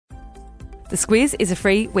The Squiz is a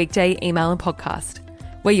free weekday email and podcast.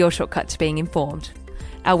 We're your shortcut to being informed.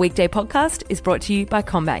 Our weekday podcast is brought to you by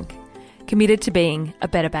CommBank, committed to being a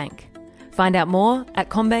better bank. Find out more at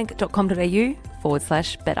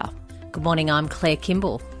commbank.com.au/better. Good morning, I'm Claire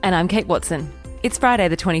Kimball. And I'm Kate Watson. It's Friday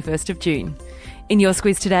the 21st of June. In your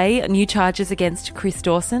Squiz today, new charges against Chris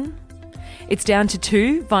Dawson. It's down to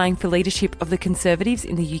 2 vying for leadership of the Conservatives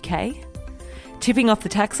in the UK. Tipping off the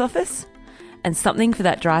tax office. And something for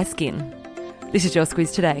that dry skin. This is your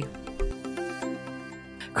Squiz today.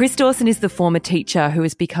 Chris Dawson is the former teacher who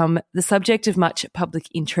has become the subject of much public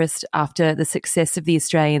interest after the success of the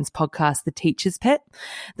Australians podcast The Teacher's Pet.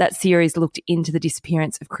 That series looked into the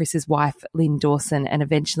disappearance of Chris's wife, Lynn Dawson, and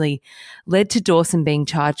eventually led to Dawson being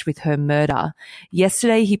charged with her murder.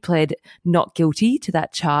 Yesterday, he pled not guilty to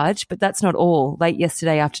that charge, but that's not all. Late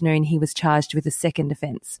yesterday afternoon, he was charged with a second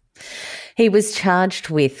offence. He was charged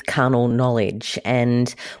with carnal knowledge,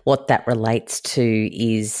 and what that relates to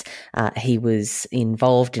is he was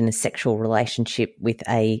involved in a sexual relationship with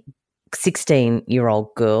a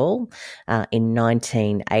 16-year-old girl in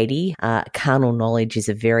 1980. Carnal knowledge is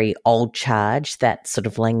a very old charge. That sort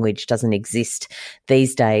of language doesn't exist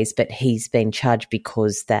these days, but he's been charged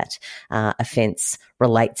because that offence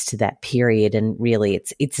relates to that period, and really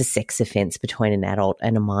it's a sex offence between an adult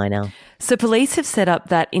and a minor. So police have set up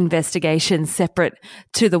that investigation separate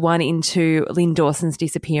to the one into Lynn Dawson's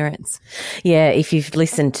disappearance. Yeah, if you've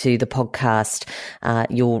listened to the podcast,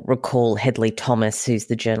 you'll recall Hedley Thomas, who's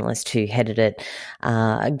the journalist who headed it,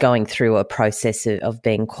 going through a process of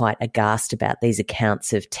being quite aghast about these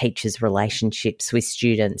accounts of teachers' relationships with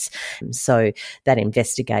students. So that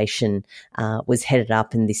investigation was headed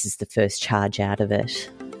up, and this is the first charge out of it.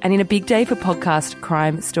 And in a big day for podcast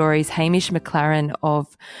crime stories, Hamish McLaren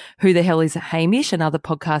of Who the Hell is Hamish, another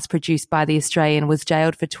podcast produced by The Australian, was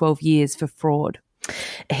jailed for 12 years for fraud.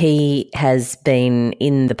 He has been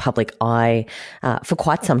in the public eye for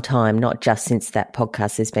quite some time, not just since that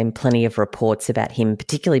podcast. There's been plenty of reports about him,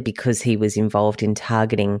 particularly because he was involved in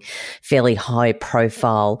targeting fairly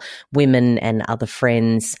high-profile women and other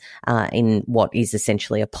friends in what is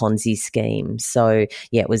essentially a Ponzi scheme. So,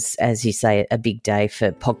 yeah, it was, as you say, a big day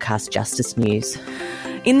for podcast justice news.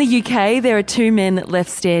 In the UK, there are 2 men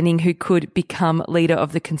left standing who could become leader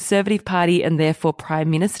of the Conservative Party and therefore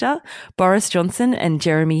Prime Minister, Boris Johnson and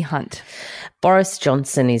Jeremy Hunt. Boris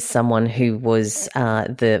Johnson is someone who was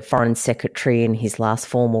the Foreign Secretary in his last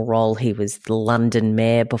formal role. He was the London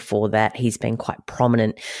Mayor before that. He's been quite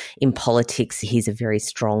prominent in politics. He's a very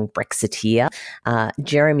strong Brexiteer.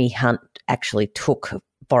 Jeremy Hunt actually took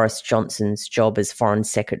Boris Johnson's job as Foreign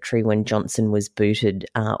Secretary when Johnson was booted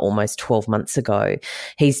almost 12 months ago.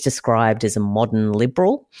 He's described as a modern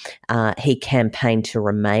liberal. He campaigned to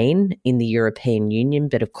remain in the European Union,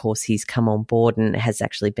 but of course he's come on board and has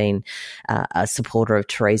actually been a supporter of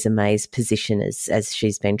Theresa May's position as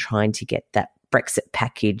she's been trying to get that Brexit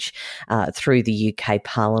package through the UK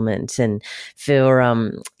Parliament. And for,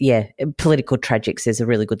 political tragics, there's a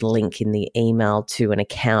really good link in the email to an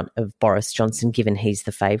account of Boris Johnson, given he's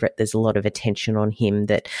the favourite. There's a lot of attention on him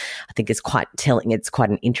that I think is quite telling. It's quite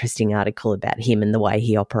an interesting article about him and the way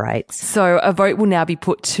he operates. So a vote will now be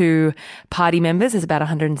put to party members. There's about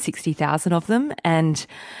 160,000 of them. And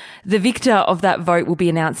the victor of that vote will be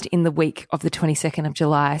announced in the week of the 22nd of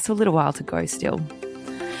July. So a little while to go still.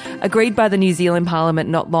 Agreed by the New Zealand Parliament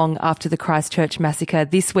not long after the Christchurch massacre,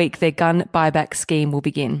 this week their gun buyback scheme will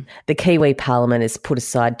begin. The Kiwi Parliament has put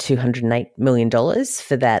aside $208 million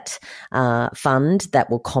for that fund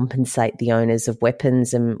that will compensate the owners of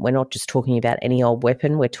weapons. And we're not just talking about any old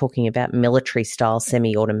weapon, we're talking about military-style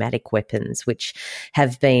semi-automatic weapons, which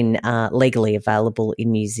have been legally available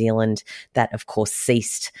in New Zealand. That, of course,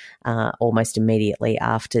 ceased almost immediately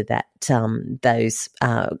after that those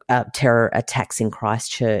terror attacks in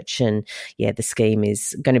Christchurch. And yeah, the scheme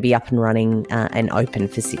is going to be up and running and open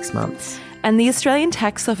for 6 months. And the Australian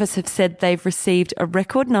Tax Office have said they've received a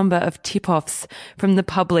record number of tip-offs from the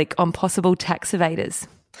public on possible tax evaders.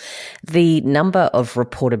 The number of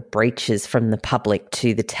reported breaches from the public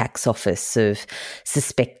to the tax office of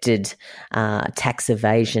suspected tax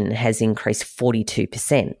evasion has increased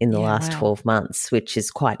 42% in the last 12 months, which is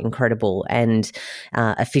quite incredible. And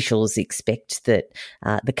officials expect that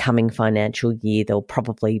the coming financial year there'll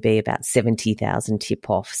probably be about 70,000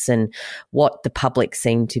 tip-offs. And what the public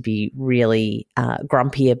seem to be really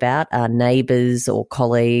grumpy about are neighbours or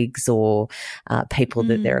colleagues or people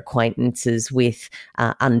that they're acquaintances with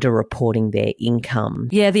underreporting their income.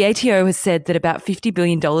 Yeah, the ATO has said that about $50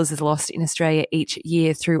 billion is lost in Australia each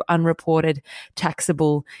year through unreported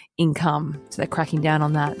taxable income. So they're cracking down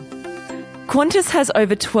on that. Qantas has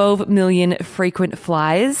over 12 million frequent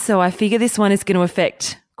flyers, so I figure this one is going to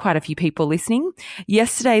affect quite a few people listening.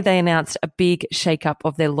 Yesterday, they announced a big shake-up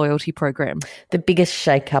of their loyalty program. The biggest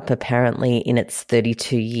shake-up apparently in its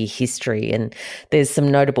 32-year history, and there's some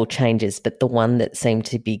notable changes, but the one that seemed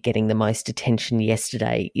to be getting the most attention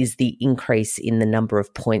yesterday is the increase in the number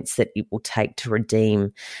of points that it will take to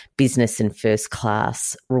redeem business and first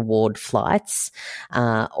class reward flights.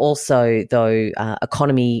 Also, though,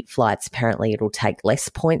 economy flights, apparently it'll take less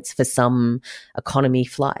points for some economy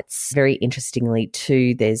flights. Very interestingly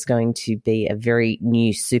too, there's going to be a very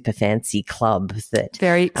new super fancy club that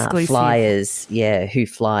very exclusive flyers, who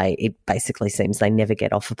fly, it basically seems they never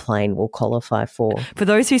get off a plane, will qualify for. For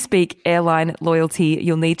those who speak airline loyalty,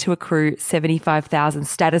 you'll need to accrue 75,000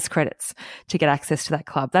 status credits to get access to that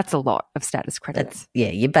club. That's a lot of status credits.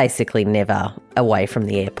 You're basically never away from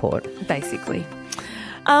the airport. Basically.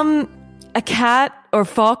 A cat or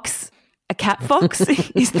fox, a cat fox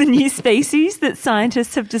is the new species that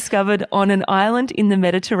scientists have discovered on an island in the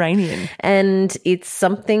Mediterranean. And it's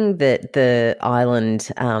something that the island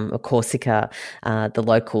of Corsica, the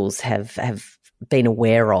locals have been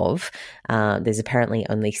aware of. There's apparently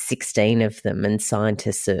only 16 of them, and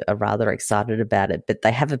scientists are rather excited about it. But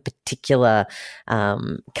they have a particular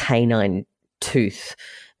canine tooth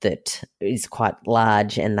that is quite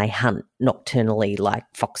large, and they hunt nocturnally like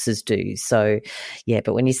foxes do. So,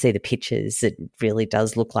 but when you see the pictures, it really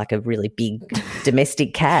does look like a really big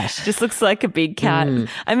domestic cat. Just looks like a big cat.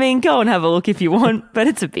 I mean, go and have a look if you want, but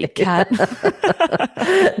it's a big cat.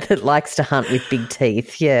 That likes to hunt with big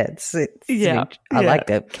teeth. I like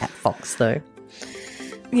the cat fox though.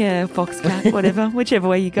 Yeah, fox cat, whatever, whichever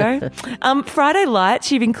way you go. Friday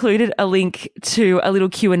Lights, you've included a link to a little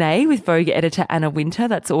Q&A with Vogue editor Anna Winter.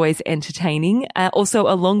 That's always entertaining. Also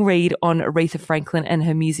a long read on Aretha Franklin and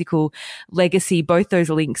her musical legacy. Both those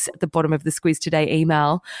links at the bottom of the Squiz Today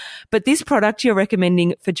email. But this product you're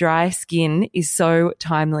recommending for dry skin is so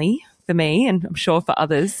timely for me, and I'm sure for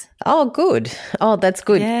others. Oh, good. Oh, that's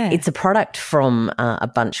good. Yeah. It's a product from a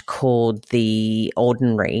bunch called The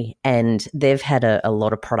Ordinary, and they've had a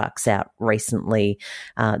lot of products out recently.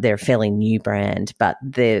 They're a fairly new brand, but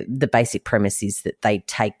the basic premise is that they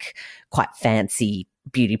take quite fancy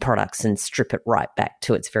beauty products and strip it right back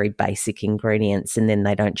to its very basic ingredients, and then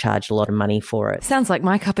they don't charge a lot of money for it. Sounds like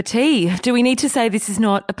my cup of tea. Do we need to say this is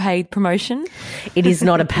not a paid promotion? It is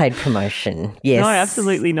not a paid promotion. Yes. No,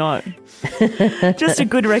 absolutely not. Just a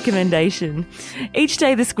good recommendation. Each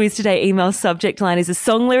day the Squiz Today email subject line is a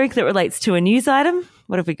song lyric that relates to a news item.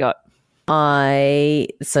 What have we got?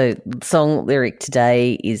 So song lyric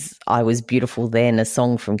today is I Was Beautiful Then, a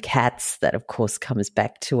song from Cats that of course comes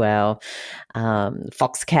back to our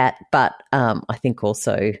fox cat. But I think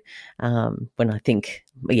also when I think,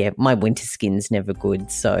 my winter skin's never good.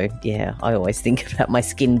 So I always think about my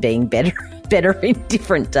skin being better in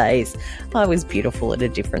different days. I was beautiful at a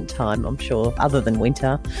different time, I'm sure, other than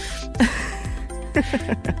winter.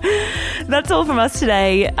 That's all from us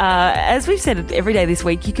today. As we've said every day this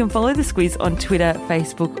week, you can follow The Squiz on Twitter,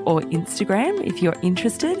 Facebook or Instagram if you're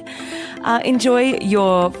interested. Enjoy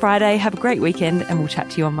your Friday, have a great weekend, and we'll chat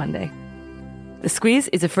to you on Monday. The Squiz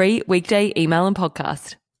is a free weekday email and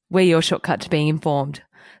podcast. We're your shortcut to being informed.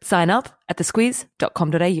 Sign up at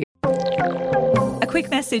thesquiz.com.au. A quick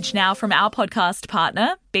message now from our podcast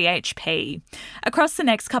partner, BHP. Across the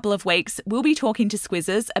next couple of weeks, we'll be talking to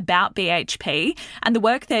Squizzers about BHP and the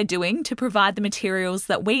work they're doing to provide the materials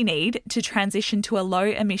that we need to transition to a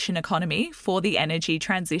low-emission economy for the energy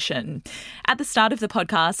transition. At the start of the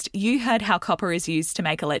podcast, you heard how copper is used to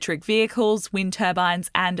make electric vehicles, wind turbines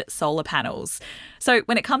and solar panels. So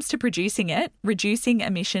when it comes to producing it, reducing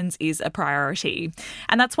emissions is a priority.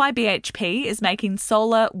 And that's why BHP is making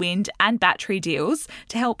solar, wind and battery deals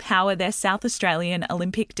to help power their South Australian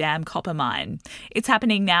Olympic Dam copper mine. It's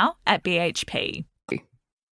happening now at BHP.